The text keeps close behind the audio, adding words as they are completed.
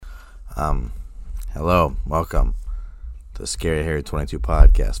Um, Hello, welcome to the Scary Harry 22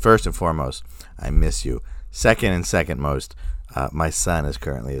 podcast. First and foremost, I miss you. Second most, my son is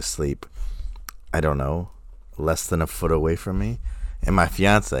currently asleep. I don't know, less than a foot away from me, and my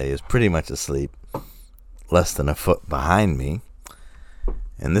fiance is pretty much asleep, less than a foot behind me.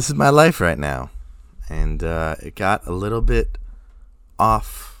 And this is my life right now. And it got a little bit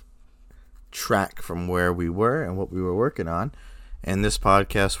off track from where we were and what we were working on. And this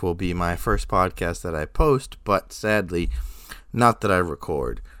podcast will be my first podcast that I post, but sadly, not that I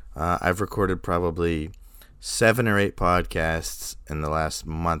record. I've recorded probably 7 or 8 podcasts in the last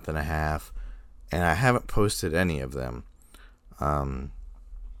month and a half, and I haven't posted any of them.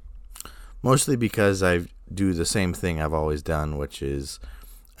 Mostly because I do the same thing I've always done, which is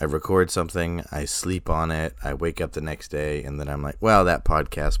I record something, I sleep on it, I wake up the next day, and then I'm like, well, that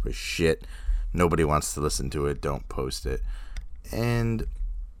podcast was shit. Nobody wants to listen to it. Don't post it. And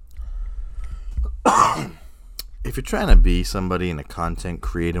if you're trying to be somebody in a content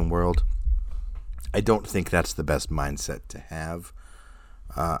creating world, I don't think that's the best mindset to have.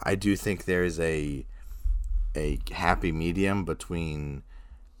 I do think there is a happy medium between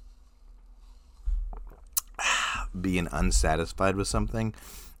being unsatisfied with something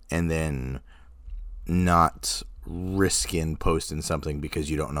and then not risking posting something because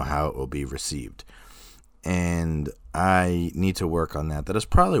you don't know how it will be received. And I need to work on that. That is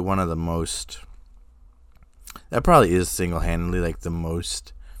probably one of the most... That probably is single-handedly like the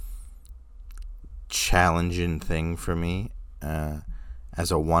most challenging thing for me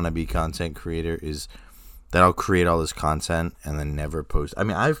as a wannabe content creator, is that I'll create all this content and then never post. I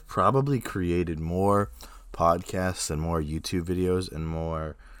mean, I've probably created more podcasts and more YouTube videos and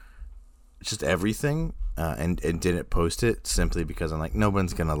more just everything and didn't post it simply because I'm like, no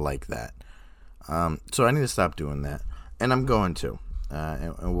one's going to like that. So I need to stop doing that. And I'm going to.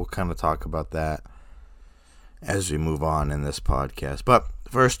 And we'll kind of talk about that as we move on in this podcast. But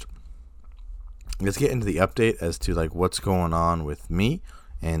first, let's get into the update as to like what's going on with me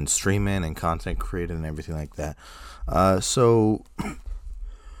and streaming and content creating and everything like that. So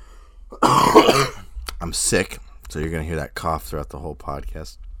I'm sick, so you're going to hear that cough throughout the whole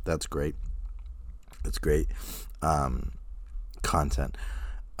podcast. That's great. It's great content.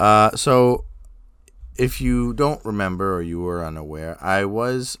 So if you don't remember or you were unaware,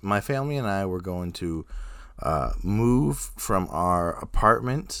 my family and I were going to move from our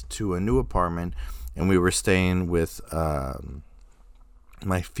apartment to a new apartment, and we were staying with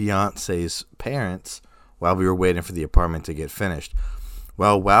my fiance's parents while we were waiting for the apartment to get finished.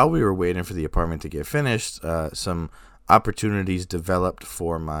 Well, while we were waiting for the apartment to get finished, some opportunities developed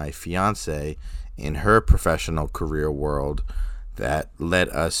for my fiance in her professional career world that led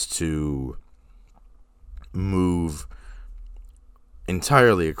us to move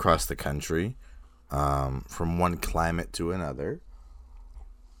entirely across the country, from one climate to another,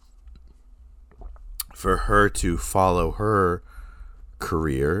 for her to follow her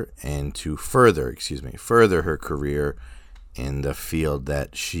career and to further her career in the field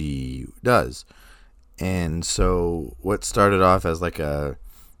that she does. And so what started off as like a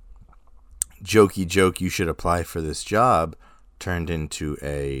jokey joke, you should apply for this job, turned into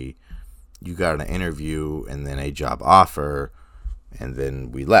you got an interview and then a job offer, and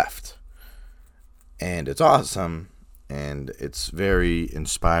then we left. And it's awesome, and it's very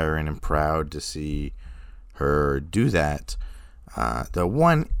inspiring and proud to see her do that. The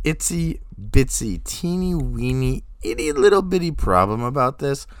one itsy bitsy teeny weeny itty little bitty problem about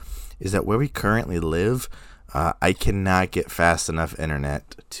this is that where we currently live, I cannot get fast enough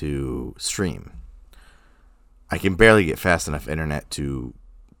internet to stream. I can barely get fast enough internet to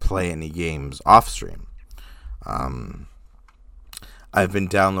play any games off stream. I've been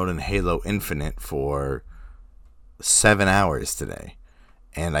downloading Halo Infinite for 7 hours today,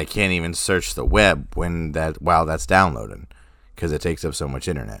 and I can't even search the web while that's downloading because it takes up so much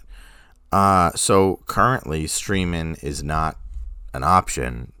internet. So currently streaming is not an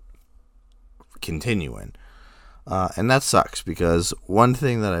option continuing. And that sucks, because one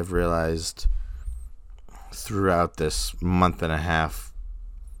thing that I've realized throughout this month and a half,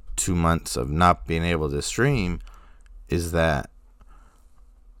 2 months of not being able to stream is that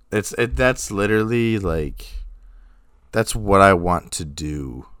that's literally like, that's what I want to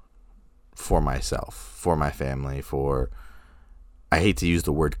do for myself, for my family, I hate to use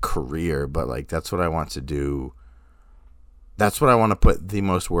the word career, but like that's what I want to do. That's what I want to put the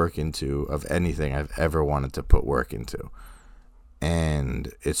most work into of anything I've ever wanted to put work into.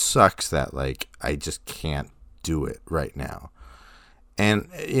 And it sucks that like I just can't do it right now. And,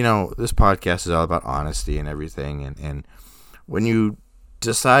 you know, this podcast is all about honesty and everything. And when you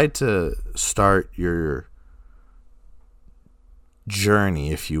decide to start your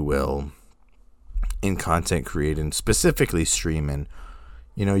journey, if you will, in content creating, specifically streaming,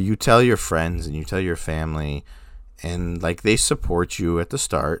 you tell your friends and you tell your family, and like they support you at the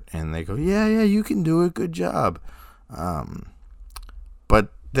start and they go, yeah, you can do it, good job.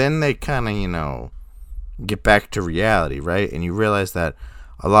 But then they kind of, get back to reality, right? And you realize that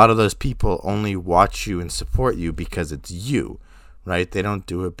a lot of those people only watch you and support you because it's you, right? They don't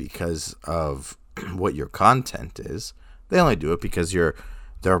do it because of what your content is. They only do it because you're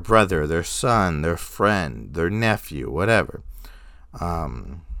their brother, their son, their friend, their nephew, whatever.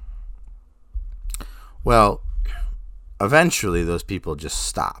 Well, eventually those people just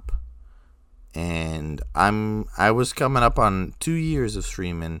stop. And I was coming up on 2 years of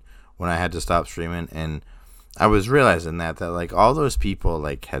streaming when I had to stop streaming, and I was realizing that like all those people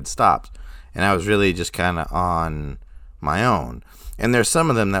like had stopped, and I was really just kind of on my own. And there's some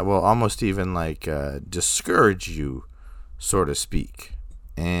of them that will almost even like discourage you, so to speak.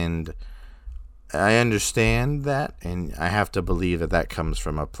 And I understand that, and I have to believe that comes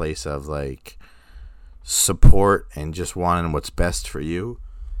from a place of like support and just wanting what's best for you.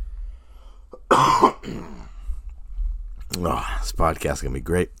 This podcast is gonna be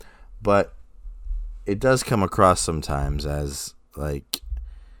great, but it does come across sometimes as like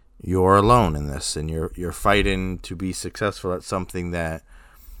you're alone in this, and you're fighting to be successful at something that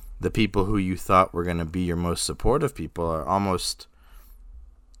the people who you thought were gonna be your most supportive people are almost,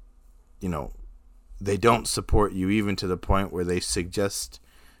 they don't support you, even to the point where they suggest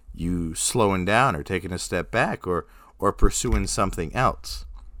you slowing down or taking a step back or pursuing something else.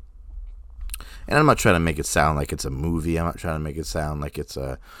 And I'm not trying to make it sound like it's a movie. I'm not trying to make it sound like it's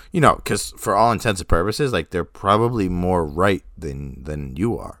a, because for all intents and purposes, like they're probably more right than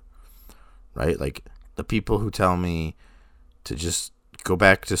you are, right? Like the people who tell me to just go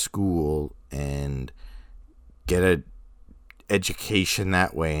back to school and get a education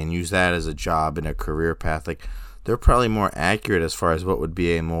that way and use that as a job and a career path, like they're probably more accurate as far as what would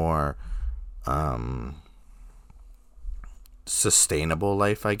be a more sustainable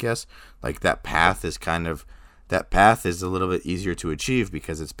life, I guess. Like that path is a little bit easier to achieve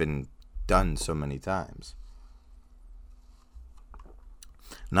because it's been done so many times.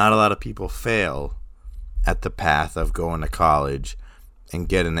 Not a lot of people fail at the path of going to college and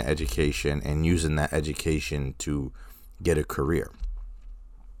getting an education and using that education to get a career.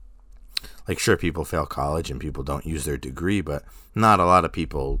 Like, sure, people fail college and people don't use their degree, but not a lot of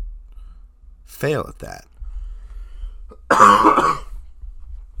people fail at that.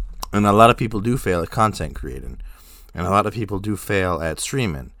 And a lot of people do fail at content creating, and a lot of people do fail at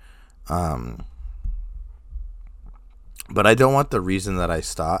streaming. But I don't want the reason that I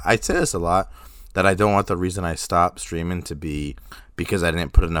stop. I say this a lot, that I don't want the reason I stopped streaming to be because I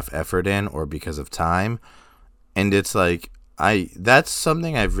didn't put enough effort in or because of time. And it's like, that's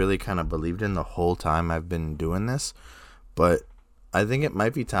something I've really kind of believed in the whole time I've been doing this. But I think it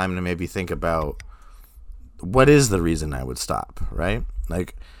might be time to maybe think about what is the reason I would stop, right?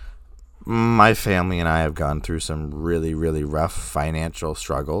 Like, my family and I have gone through some really, really rough financial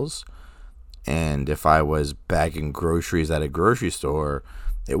struggles. And if I was bagging groceries at a grocery store,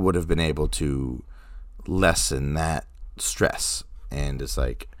 it would have been able to lessen that stress. And it's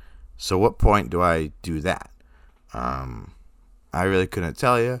like, so what point do I do that? I really couldn't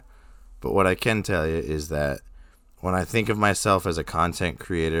tell you. But what I can tell you is that when I think of myself as a content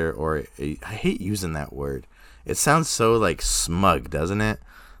creator, I hate using that word. It sounds so like smug, doesn't it?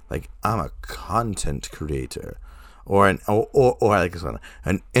 Like, I'm a content creator, or like this one,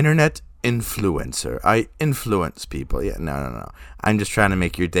 an internet influencer. I influence people. Yeah, no. I'm just trying to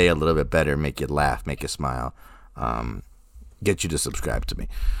make your day a little bit better, make you laugh, make you smile, get you to subscribe to me.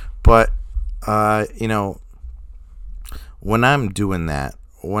 But when I'm doing that,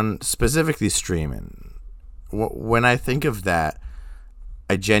 when specifically streaming, when I think of that,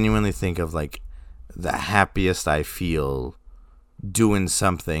 I genuinely think of like the happiest I feel doing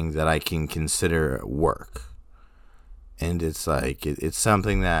something that I can consider work. And it's like, it's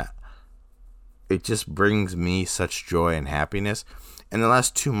something that it just brings me such joy and happiness. And the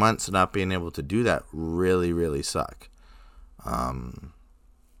last 2 months not being able to do that really, really suck.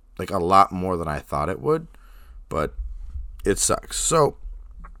 Like a lot more than I thought it would, but it sucks. So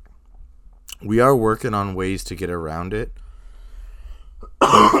we are working on ways to get around it.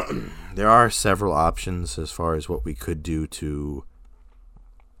 There are several options as far as what we could do to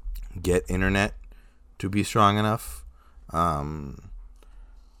get internet to be strong enough.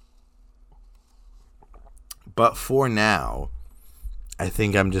 But for now, I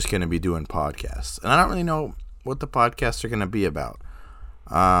think I'm just going to be doing podcasts. And I don't really know what the podcasts are going to be about.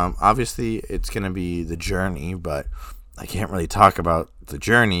 Obviously, it's going to be the journey, but I can't really talk about the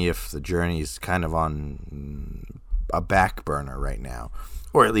journey if the journey is kind of on a back burner right now,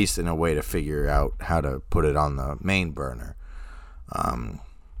 or at least in a way to figure out how to put it on the main burner.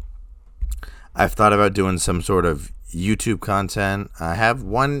 I've thought about doing some sort of YouTube content. I have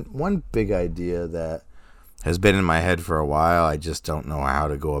one big idea that has been in my head for a while. I just don't know how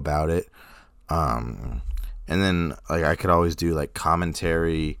to go about it. And then like I could always do like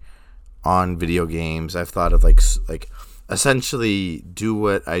commentary on video games. I've thought of like essentially do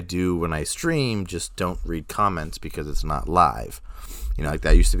what I do when I stream, just don't read comments because it's not live. Like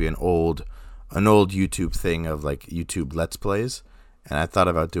that used to be an old YouTube thing of like YouTube Let's Plays, and I thought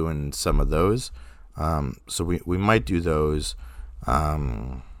about doing some of those. So we might do those.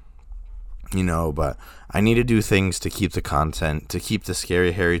 But I need to do things to keep the content, to keep the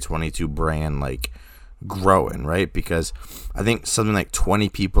Scary Harry 22 brand like growing, right? Because I think something like 20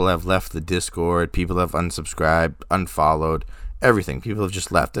 people have left the Discord, people have unsubscribed, unfollowed, everything. People have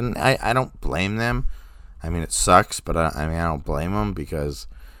just left, and I don't blame them. I mean, it sucks, but I don't blame them, because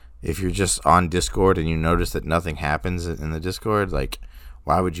if you're just on Discord and you notice that nothing happens in the Discord, like,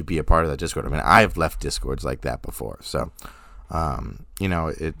 why would you be a part of that Discord? I mean, I've left Discords like that before, so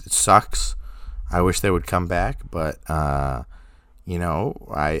it sucks. I wish they would come back, but I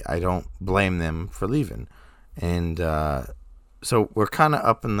don't blame them for leaving. And so we're kind of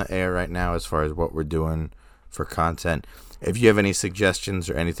up in the air right now as far as what we're doing for content. If you have any suggestions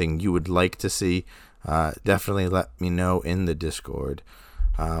or anything you would like to see, definitely let me know in the Discord.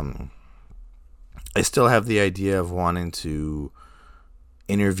 I still have the idea of wanting to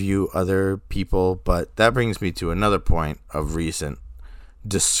interview other people, but that brings me to another point of recent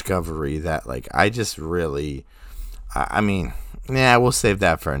discovery that like I just really we'll save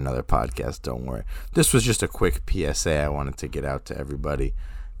that for another podcast, don't worry. This was just a quick PSA I wanted to get out to everybody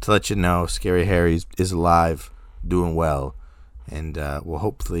to let you know Scary Harry is alive, doing well, and we'll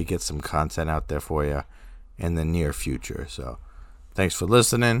hopefully get some content out there for you in the near future. So thanks for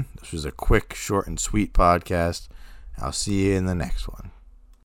listening. This was a quick, short, and sweet podcast. I'll see you in the next one.